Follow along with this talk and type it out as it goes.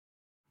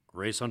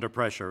Grace Under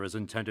Pressure is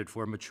intended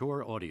for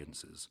mature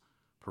audiences.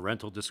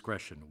 Parental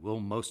discretion will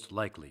most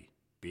likely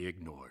be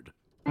ignored.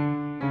 New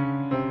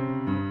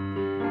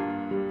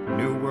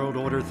World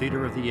Order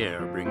Theater of the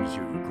Air brings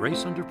you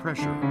Grace Under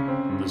Pressure,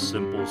 the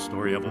simple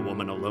story of a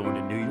woman alone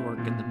in New York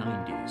in the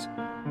 90s,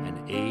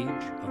 an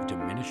age of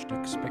diminished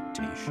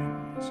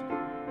expectations.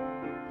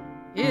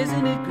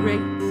 Isn't it great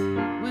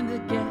when the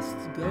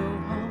guests go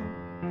home?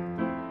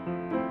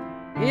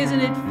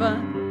 Isn't it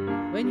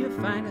fun when you're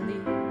finally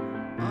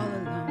all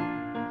alone?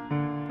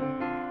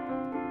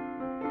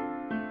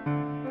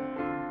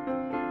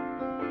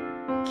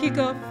 Kick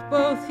off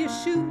both your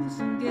shoes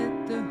and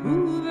get the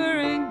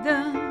hoovering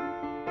done,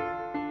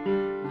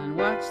 and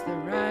watch the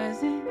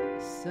rising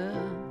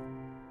sun.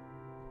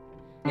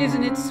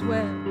 Isn't it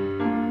swell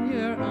when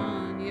you're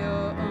on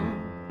your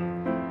own?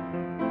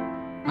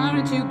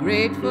 Aren't you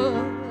grateful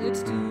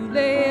it's too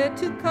late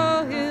to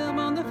call him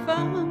on the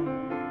phone?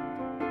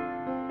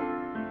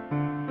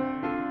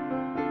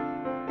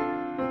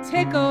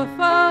 Take off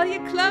all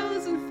your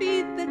clothes and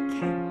feed the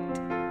cat.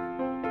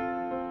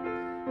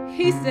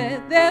 He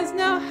said, there's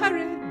no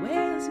hurry,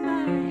 where's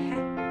my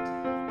hat?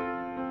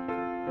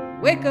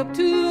 Wake up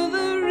to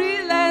the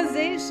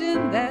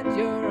realization that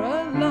you're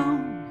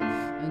alone.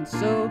 And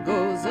so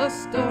goes a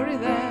story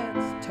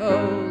that's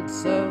told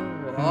so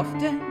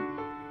often.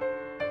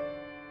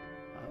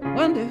 I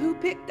wonder who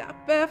picked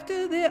up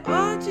after the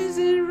orgies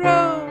in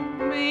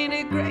Rome. Ain't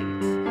it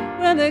great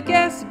when the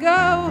guests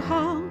go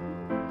home?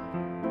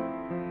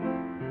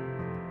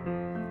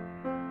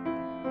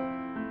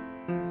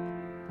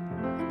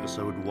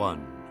 Episode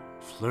 1,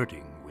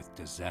 Flirting with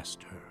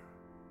Disaster.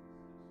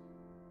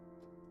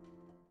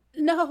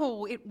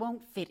 No, it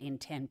won't fit in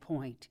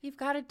 10-point. You've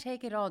got to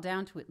take it all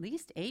down to at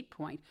least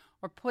 8-point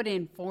or put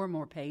in 4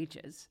 more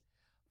pages.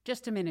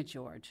 Just a minute,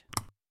 George.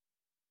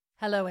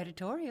 Hello,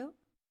 editorial.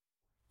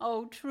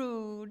 Oh,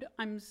 Trude,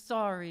 I'm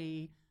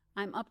sorry.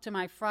 I'm up to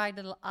my fried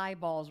little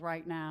eyeballs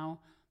right now.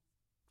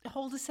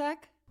 Hold a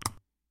sec.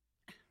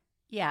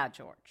 Yeah,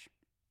 George.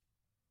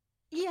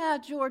 Yeah,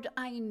 George,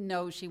 I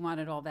know she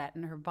wanted all that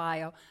in her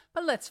bio,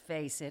 but let's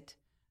face it,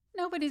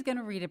 nobody's going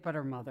to read it but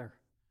her mother.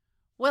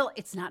 Well,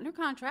 it's not in her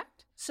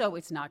contract, so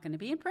it's not going to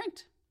be in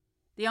print.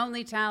 The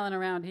only talent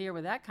around here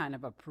with that kind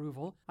of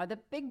approval are the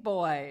big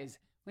boys.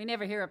 We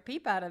never hear a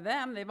peep out of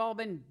them. They've all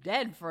been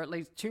dead for at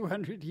least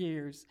 200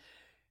 years.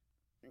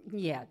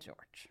 Yeah,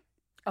 George.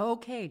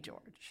 Okay,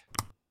 George.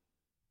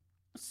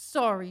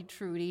 Sorry,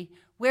 Trudy.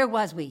 Where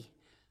was we?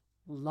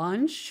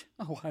 Lunch?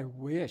 Oh, I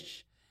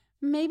wish.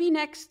 Maybe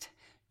next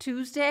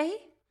Tuesday?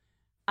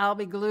 I'll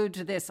be glued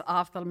to this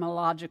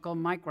ophthalmological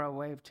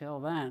microwave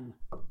till then.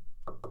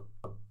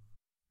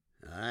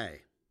 Hi.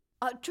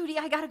 Trudy,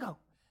 I gotta go.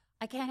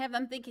 I can't have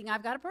them thinking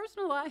I've got a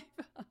personal life.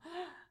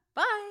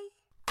 Bye.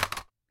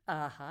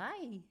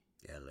 Hi.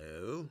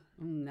 Hello.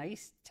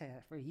 Nice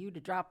for you to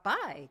drop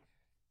by.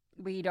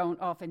 We don't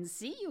often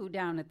see you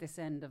down at this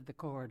end of the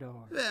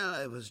corridor. Well,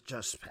 I was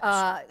just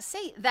passing.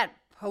 Say, that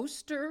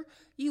poster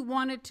you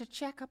wanted to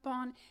check up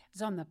on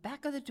is on the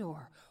back of the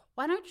door.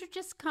 Why don't you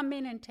just come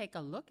in and take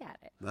a look at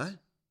it? What?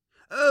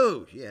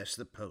 Oh, yes,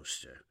 the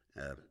poster.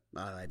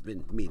 I've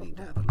been meaning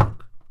to have a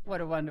look.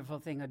 What a wonderful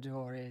thing a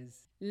door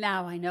is.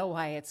 Now I know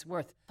why it's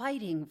worth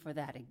fighting for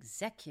that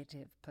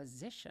executive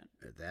position.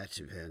 That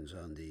depends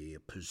on the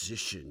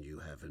position you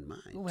have in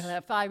mind. Well,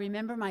 if I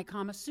remember my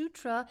Kama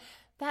Sutra,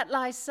 that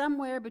lies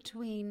somewhere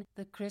between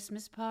the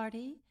Christmas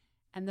party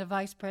and the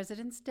vice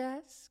president's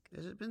desk.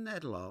 Has it been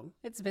that long?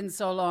 It's been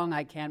so long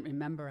I can't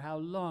remember how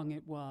long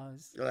it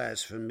was. Well,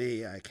 as for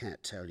me, I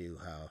can't tell you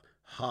how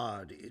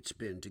hard it's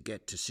been to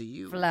get to see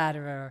you.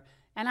 Flatterer.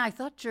 And I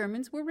thought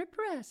Germans were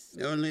repressed.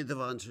 Only the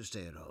ones who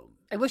stay at home.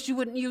 I wish you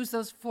wouldn't use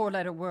those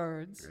 4-letter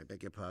words. I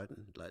beg your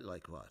pardon?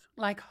 Like what?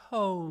 Like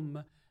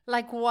home.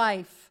 Like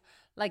wife.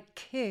 Like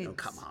kids. Oh,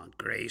 come on,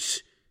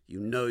 Grace. You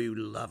know you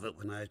love it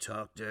when I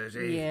talk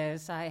dirty.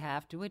 Yes, I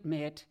have to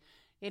admit.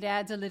 It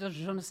adds a little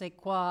je ne sais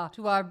quoi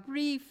to our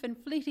brief and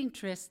fleeting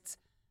trysts,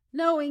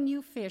 knowing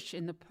you fish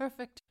in the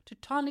perfect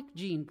Teutonic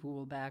gene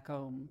pool back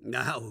home.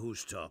 Now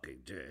who's talking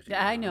dirty?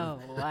 I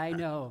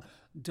know.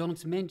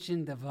 Don't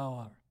mention the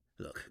war.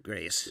 Look,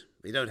 Grace,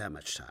 we don't have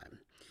much time.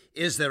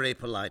 Is there a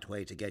polite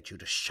way to get you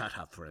to shut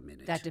up for a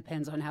minute? That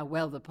depends on how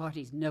well the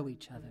parties know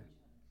each other.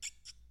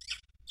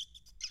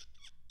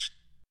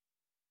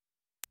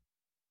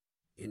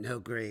 You know,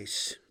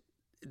 Grace,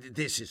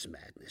 this is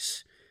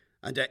madness.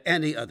 Under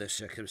any other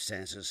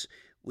circumstances,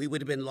 we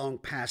would have been long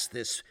past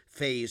this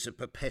phase of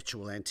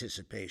perpetual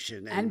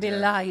anticipation and be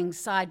lying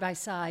side by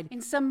side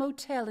in some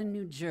motel in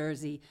New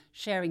Jersey,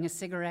 sharing a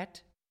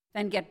cigarette.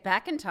 Then get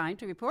back in time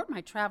to report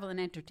my travel and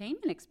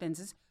entertainment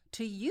expenses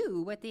to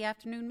you at the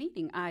afternoon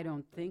meeting. I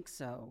don't think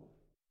so.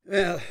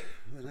 Well,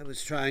 what I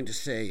was trying to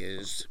say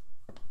is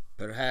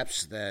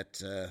perhaps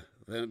that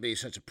won't be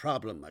such a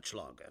problem much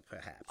longer,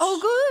 perhaps.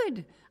 Oh,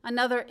 good!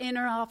 Another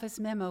inner office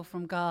memo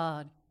from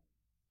God.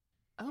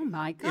 Oh,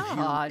 my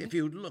God. If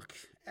you look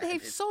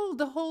They've sold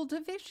the whole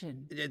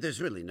division.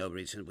 There's really no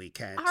reason we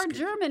can't. Our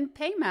German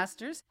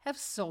paymasters have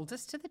sold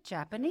us to the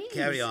Japanese.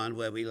 Carry on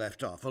where we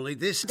left off, only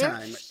this They're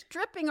time...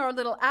 stripping our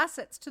little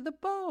assets to the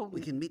bone. We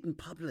can meet in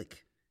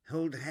public,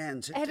 hold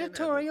hands at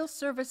Editorial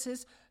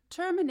services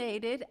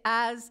terminated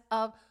as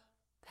of...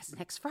 That's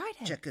next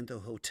Friday. Check into the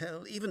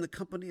hotel, even the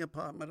company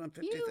apartment on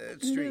 53rd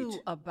You Street. knew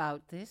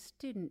about this,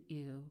 didn't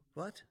you?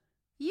 What?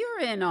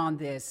 You're in on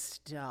this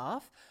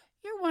stuff.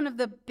 You're one of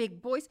the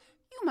big boys.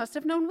 You must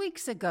have known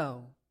weeks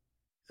ago.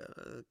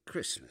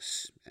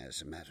 Christmas,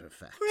 as a matter of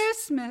fact.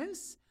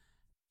 Christmas?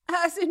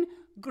 As in,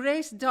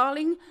 Grace,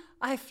 darling,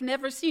 I've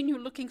never seen you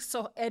looking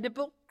so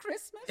edible.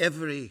 Christmas?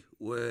 Every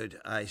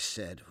word I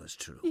said was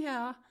true.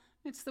 Yeah,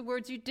 it's the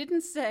words you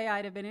didn't say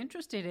I'd have been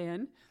interested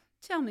in.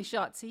 Tell me,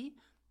 Shotzi,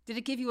 did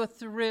it give you a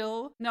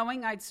thrill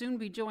knowing I'd soon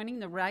be joining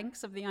the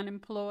ranks of the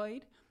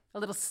unemployed? A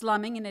little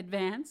slumming in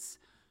advance?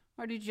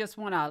 Or did you just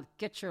want to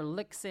get your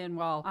licks in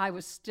while I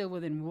was still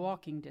within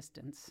walking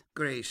distance?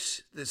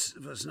 Grace, this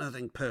was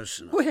nothing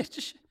personal.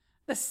 Which?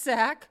 The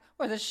sack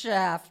or the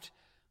shaft?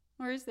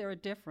 Or is there a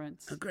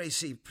difference?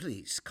 Gracie,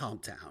 please calm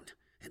down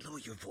and lower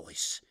your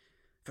voice.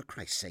 For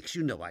Christ's sakes,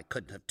 you know I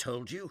couldn't have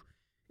told you.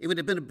 It would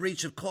have been a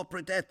breach of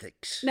corporate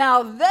ethics.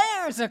 Now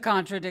there's a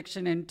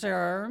contradiction in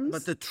terms.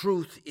 But the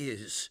truth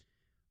is,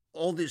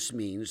 all this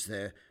means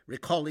they're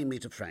recalling me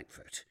to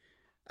Frankfurt.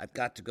 I've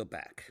got to go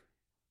back.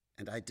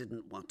 And I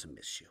didn't want to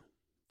miss you.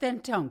 Then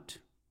don't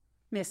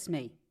miss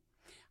me.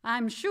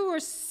 I'm sure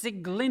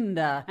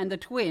Sieglinde and the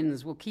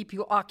twins will keep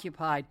you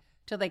occupied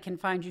till they can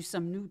find you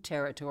some new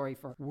territory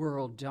for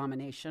world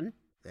domination.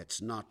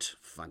 That's not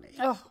funny.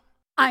 Oh,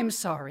 I'm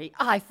sorry.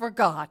 I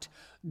forgot.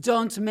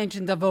 Don't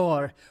mention the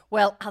war.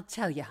 Well, I'll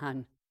tell you,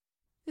 hon.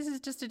 This is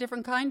just a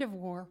different kind of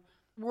war.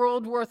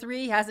 World War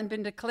III hasn't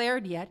been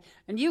declared yet,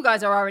 and you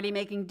guys are already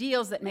making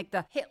deals that make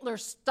the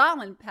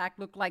Hitler-Stalin Pact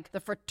look like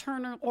the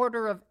Fraternal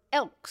Order of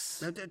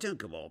Elks. Now, don't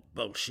go all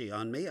bullshit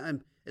on me.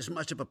 I'm as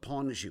much of a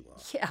pawn as you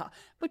are. Yeah,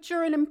 but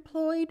you're an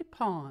employed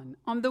pawn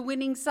on the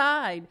winning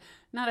side,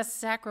 not a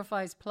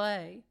sacrifice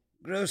play.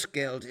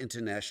 Grossgeld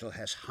International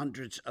has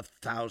hundreds of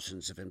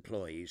thousands of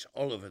employees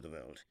all over the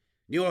world.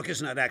 New York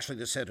is not actually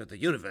the center of the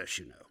universe,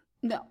 you know.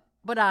 No,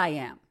 but I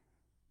am.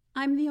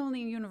 I'm the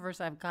only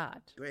universe I've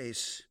got.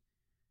 Grace,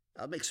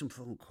 I'll make some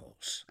phone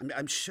calls.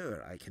 I'm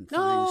sure I can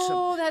find No,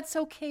 some... that's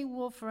okay,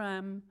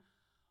 Wolfram.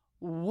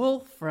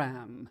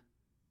 Wolfram.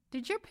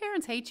 Did your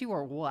parents hate you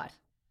or what?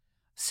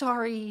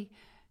 Sorry,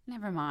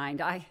 never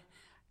mind. I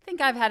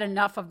think I've had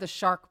enough of the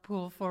shark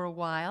pool for a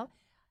while.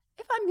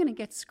 If I'm going to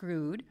get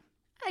screwed,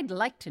 I'd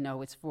like to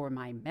know it's for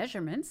my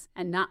measurements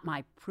and not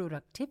my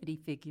productivity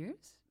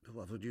figures.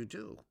 What would you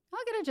do?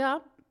 I'll get a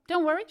job.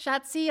 Don't worry,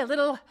 Shotzi. A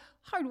little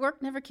hard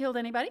work never killed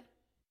anybody.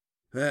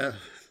 Well,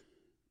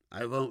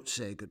 I won't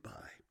say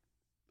goodbye.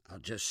 I'll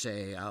just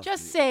say I'll...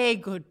 Just say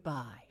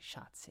goodbye,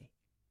 Shotzi.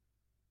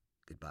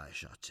 Goodbye,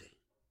 Shotzi.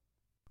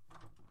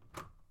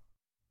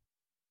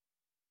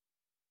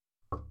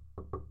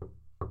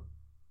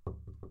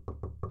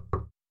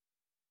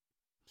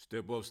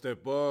 Step up,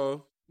 step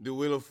up. The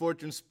wheel of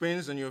fortune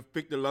spins and you have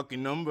picked the lucky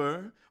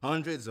number.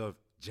 Hundreds of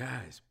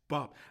jazz,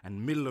 pop,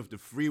 and middle of the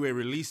freeway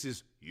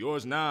releases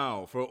yours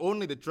now for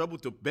only the trouble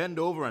to bend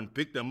over and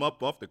pick them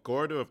up off the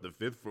corridor of the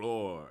 5th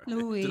floor.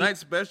 Louis. Tonight's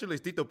special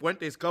is Tito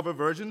Puente's cover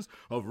versions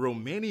of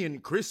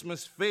Romanian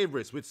Christmas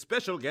favorites with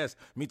special guests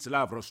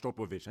Mitzlav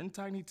Rostropovich and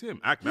Tiny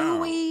Tim. Act now.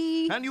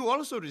 Louis. And you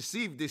also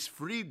receive this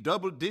free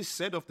double disc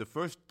set of the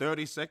first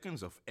 30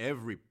 seconds of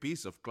every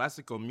piece of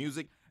classical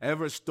music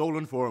ever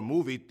stolen for a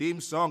movie theme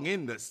song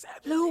in the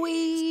 70s.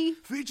 Louis.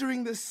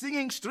 Featuring the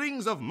singing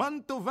strings of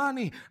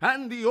Mantovani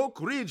and the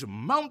Oak Ridge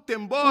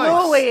Mountain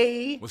Boys.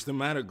 Louis. What's the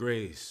matter,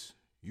 Grace?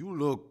 You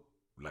look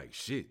like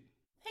shit.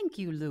 Thank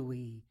you,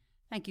 Louis.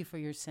 Thank you for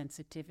your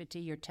sensitivity,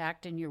 your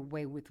tact, and your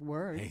way with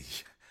words.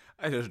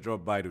 Hey, I just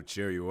dropped by to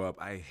cheer you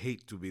up. I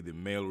hate to be the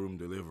mailroom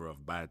deliverer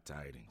of bad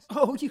tidings.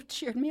 Oh, you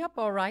cheered me up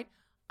all right.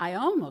 I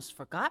almost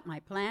forgot my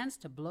plans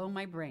to blow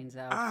my brains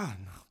out.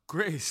 No,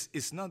 Grace,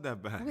 it's not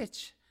that bad.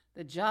 Which?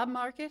 The job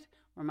market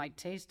or my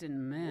taste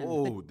in men?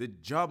 Oh, the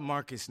job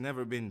market's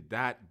never been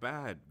that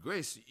bad.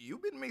 Grace, you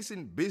been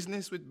mixing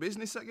business with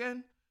business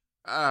again?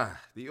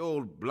 The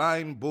old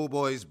blind bull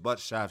boy's butt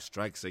shaft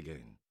strikes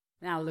again.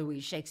 Now,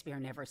 Louis, Shakespeare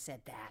never said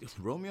that.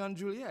 Romeo and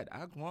Juliet,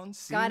 Act 1,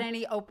 scene. Got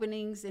any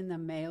openings in the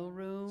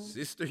mailroom?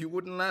 Sister, you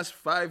wouldn't last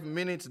 5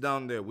 minutes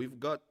down there.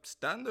 We've got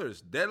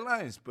standards,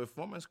 deadlines,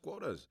 performance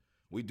quotas.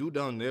 We do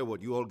down there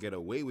what you all get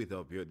away with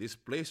up here. This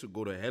place would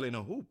go to hell in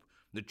a hoop.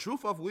 The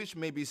truth of which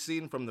may be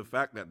seen from the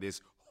fact that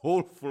this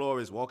whole floor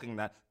is walking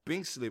that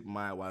pink slip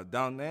mile, while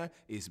down there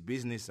is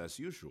business as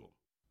usual.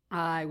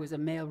 I was a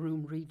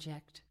mailroom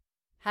reject.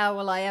 How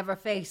will I ever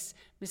face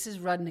Mrs.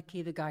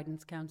 Rudnicki, the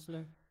guidance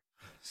counselor?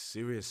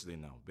 Seriously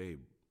now,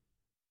 babe,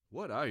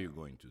 what are you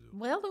going to do?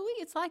 Well, Louis,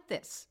 it's like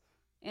this.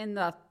 In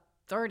the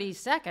 30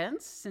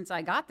 seconds since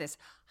I got this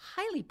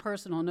highly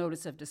personal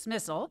notice of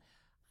dismissal,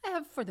 I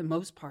have for the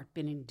most part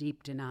been in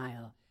deep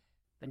denial.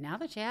 But now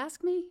that you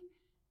ask me,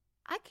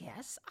 I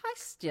guess I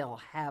still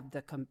have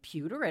the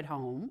computer at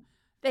home,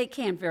 They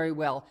can't very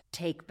well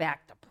take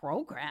back the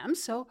program,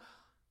 so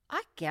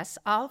I guess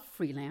I'll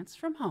freelance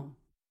from home.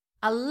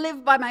 I'll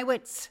live by my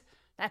wits.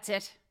 That's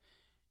it.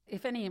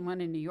 If anyone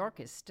in New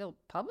York is still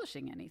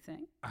publishing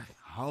anything.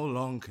 How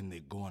long can they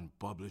go on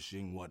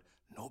publishing what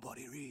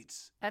nobody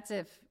reads? That's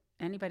if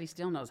anybody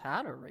still knows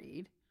how to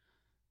read.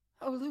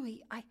 Oh,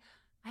 Louis, I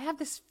have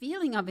this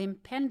feeling of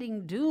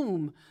impending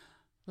doom.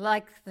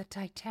 Like the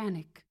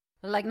Titanic.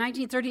 Like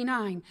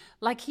 1939.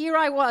 Like here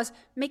I was,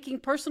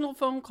 making personal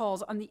phone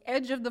calls on the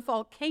edge of the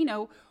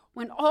volcano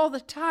when all the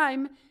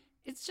time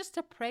it's just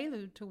a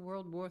prelude to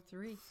World War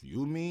III.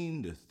 You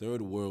mean the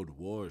Third World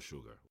War,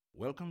 Sugar.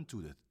 Welcome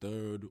to the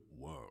Third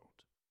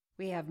World.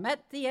 We have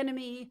met the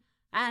enemy,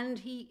 and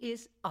he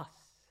is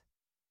us.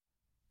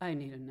 I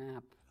need a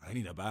nap. I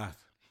need a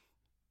bath.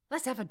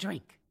 Let's have a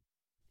drink.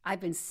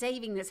 I've been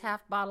saving this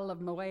half bottle of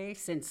Moet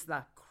since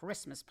the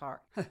Christmas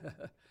part.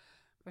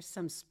 For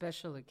some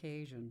special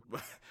occasion.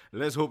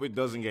 Let's hope it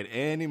doesn't get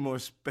any more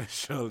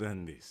special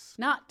than this.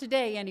 Not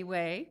today,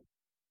 anyway.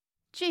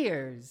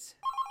 Cheers.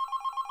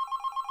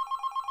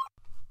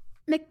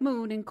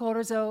 McMoon and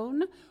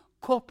Corazon,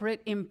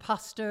 corporate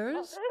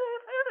imposters.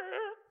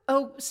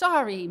 Oh,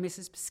 sorry,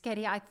 Mrs.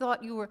 Pischetti. I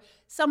thought you were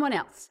someone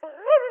else.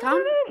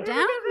 Calm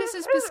down,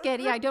 Mrs.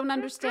 Pischetti. I don't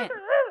understand.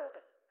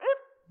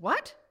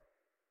 What?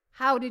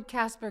 How did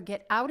Casper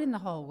get out in the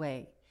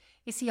hallway?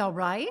 Is he all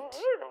right?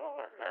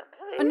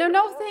 Oh,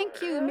 no,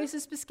 thank you,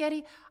 Mrs.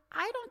 Pischetti.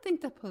 I don't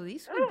think the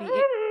police would be...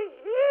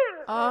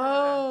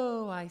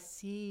 Oh, I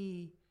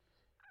see.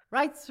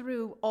 Right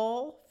through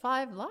all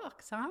 5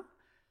 locks, huh?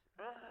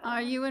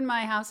 Are you in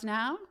my house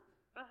now?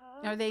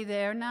 Are they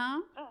there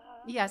now?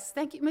 Yes,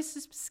 thank you,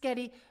 Mrs.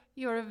 Pischetti.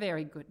 You're a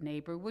very good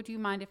neighbor. Would you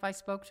mind if I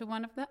spoke to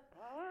one of them?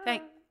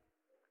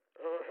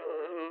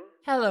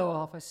 Hello,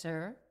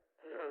 officer.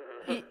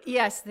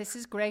 Yes, this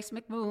is Grace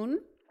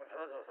McMoon.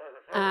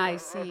 I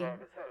see.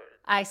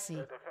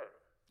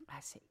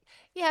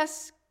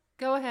 Yes,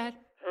 go ahead.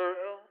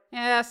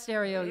 Yeah,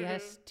 stereo,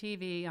 yes.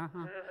 TV,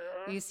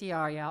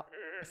 VCR, yeah.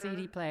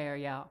 CD player,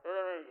 yeah.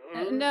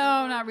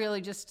 No, not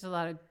really. Just a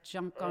lot of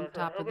junk on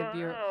top of the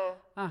bureau.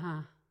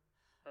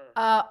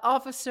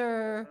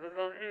 Officer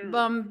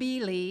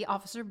Bumbili,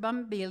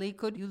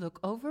 could you look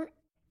over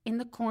in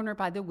the corner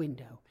by the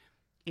window?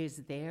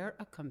 Is there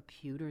a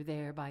computer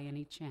there by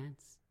any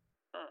chance?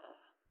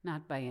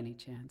 Not by any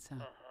chance,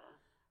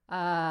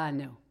 huh?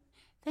 No.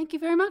 Thank you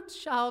very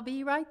much. I'll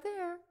be right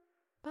there.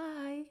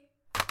 Bye.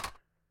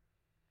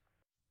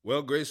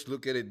 Well, Grace,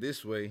 look at it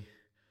this way.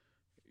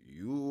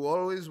 You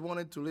always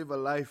wanted to live a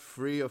life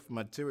free of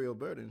material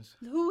burdens.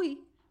 Louis,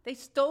 they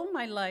stole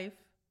my life.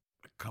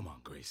 Come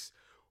on, Grace.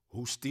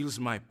 Who steals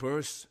my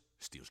purse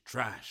steals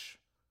trash.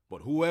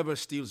 But whoever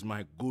steals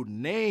my good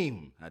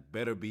name had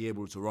better be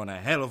able to run a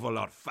hell of a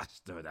lot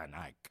faster than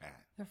I can.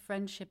 Your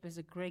friendship is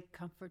a great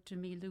comfort to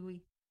me,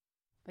 Louis.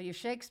 But your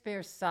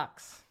Shakespeare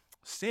sucks.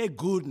 Say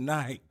good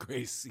night,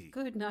 Gracie.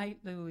 Good night,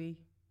 Louis.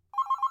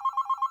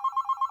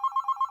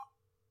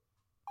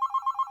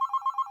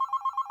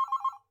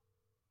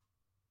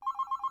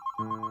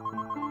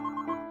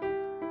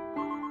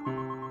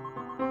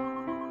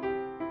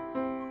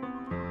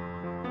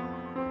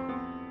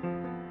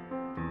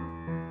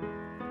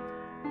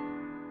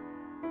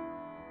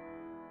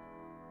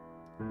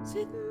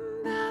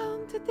 Sitting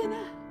down to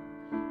dinner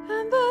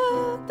and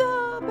the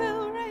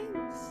doorbell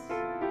rings.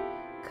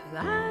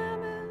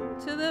 Climbing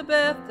to the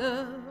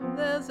bathtub,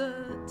 there's a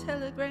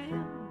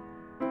telegram.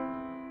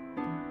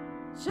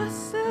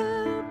 Just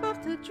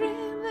above the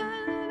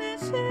dreamland,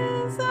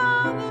 she's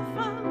on the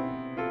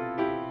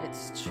phone.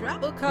 It's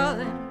trouble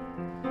calling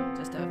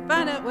just to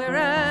find out where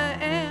I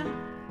am.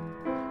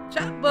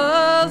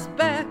 Trouble's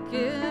back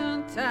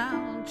in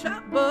town.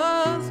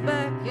 Trouble's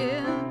back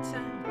in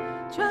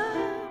town.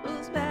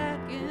 Trouble's back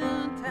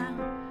in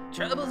town.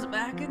 Trouble's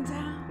back in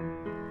town.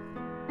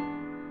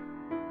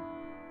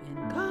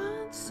 Been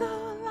gone so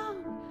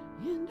long,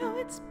 you know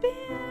it's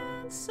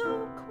been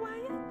so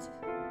quiet.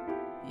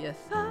 You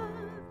thought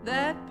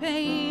that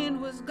pain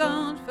was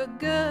gone for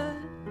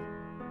good.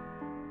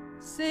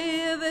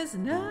 Say there's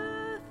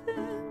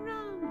nothing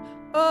wrong,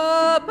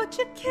 oh, but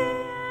you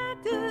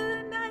can't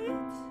deny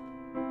it.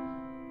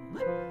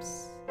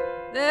 Whoops,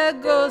 there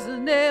goes the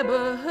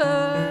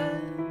neighborhood.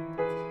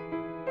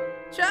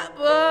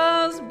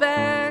 Trouble's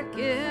back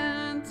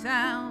in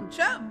town.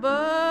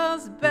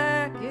 Trouble's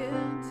back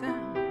in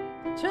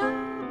town.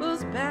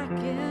 Trouble's back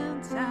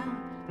in town.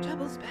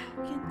 Trouble's back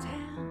in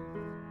town.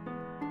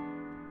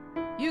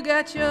 You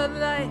got your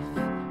life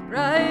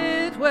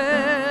right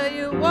where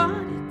you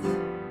want it.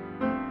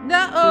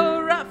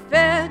 No rough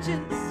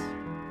edges,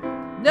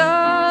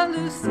 no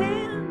loose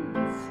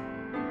ends.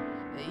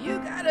 You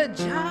got a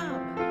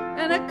job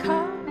and a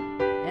car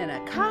and a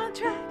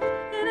contract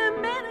and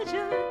a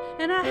manager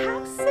and a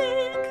house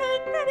in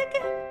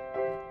Connecticut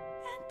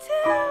and 2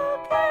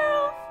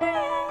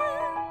 girlfriends.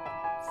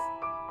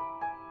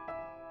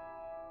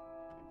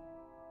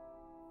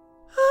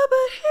 Oh,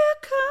 but here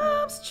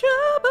comes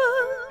trouble.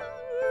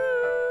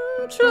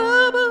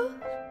 Trouble.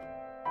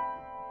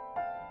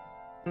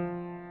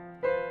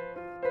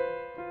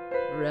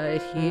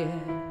 sit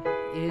here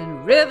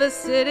in River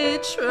City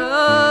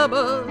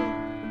trouble,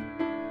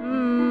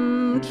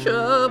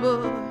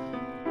 trouble.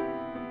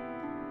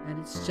 And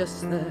it's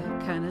just the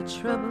kind of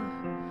trouble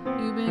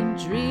you've been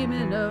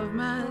dreaming of,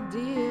 my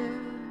dear.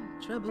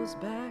 Trouble's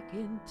back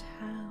in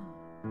town.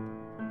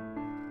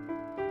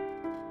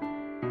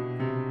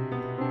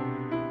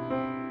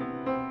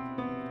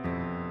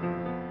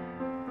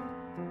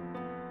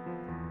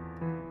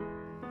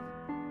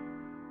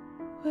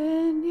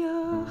 When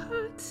your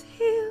heart's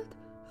healed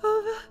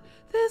over,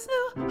 there's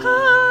no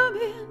harm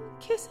in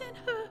kissing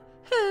her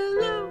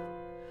hello.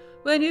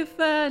 When you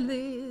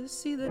finally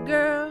see the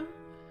girl,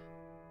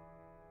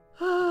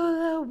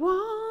 all I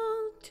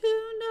want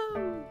to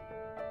know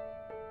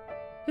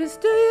is,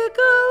 do you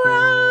go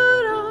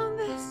out on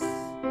this,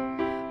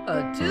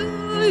 or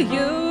do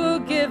you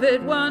give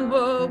it one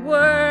more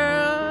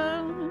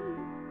whirl?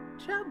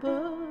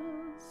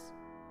 Trouble's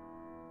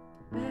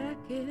back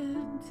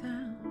in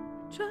town.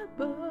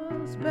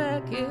 Trouble's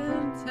back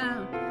in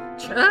town.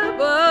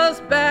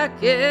 Trouble's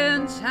back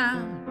in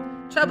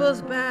town.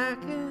 Trouble's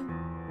back in.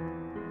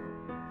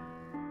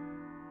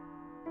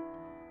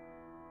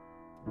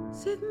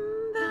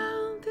 Sitting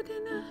down to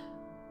dinner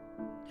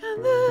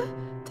and the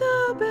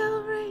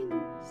doorbell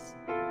rings.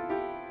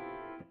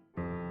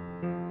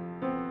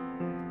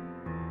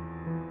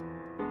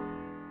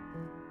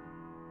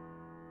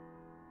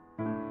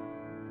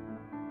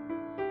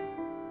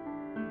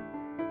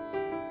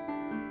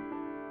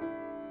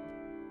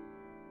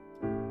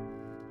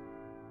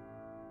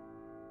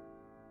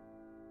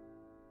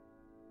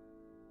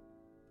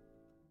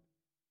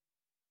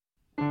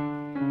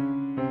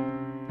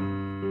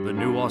 The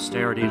new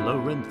austerity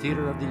low-rent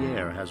theater of the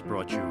air has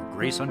brought you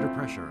Grace Under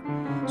Pressure,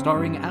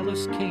 starring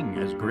Alice King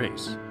as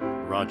Grace,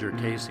 Roger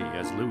Casey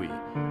as Louis,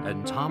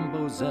 and Tom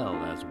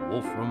Bozell as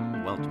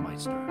Wolfram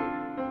Weltmeister.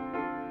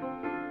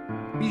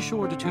 Be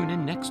sure to tune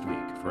in next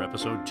week for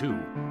episode 2,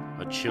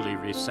 A Chilly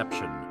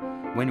Reception,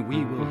 when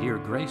we will hear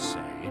Grace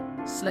say,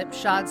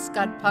 Slipshod,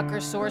 scud,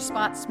 pucker, sore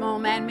spot, small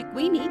man,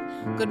 McWeenie.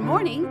 Good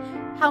morning.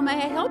 How may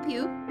I help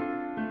you?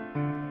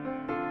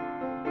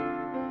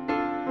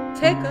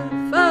 Take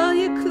off all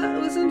your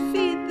clothes and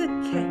feed the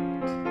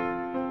cat.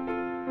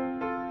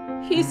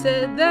 He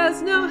said,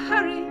 there's no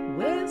hurry,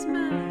 where's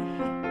my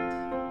hat?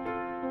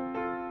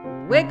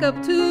 Wake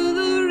up to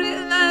the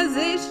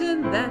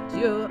realization that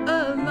you're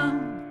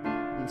alone.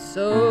 And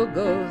so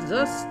goes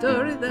a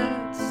story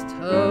that's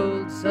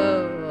told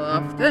so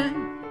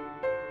often.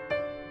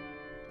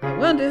 I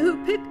wonder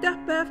who picked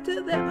up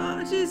after the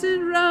orgies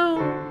in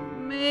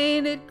Rome.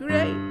 Ain't it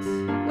great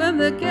when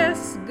the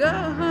guests go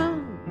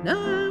home? No,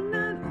 I'm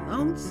not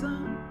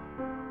lonesome.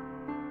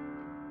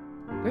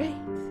 Great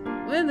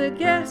when the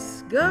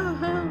guests go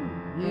home.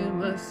 You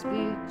must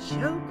be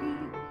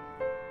joking.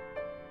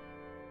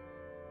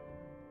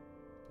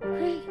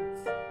 Great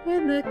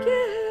when the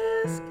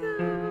guests go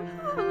home.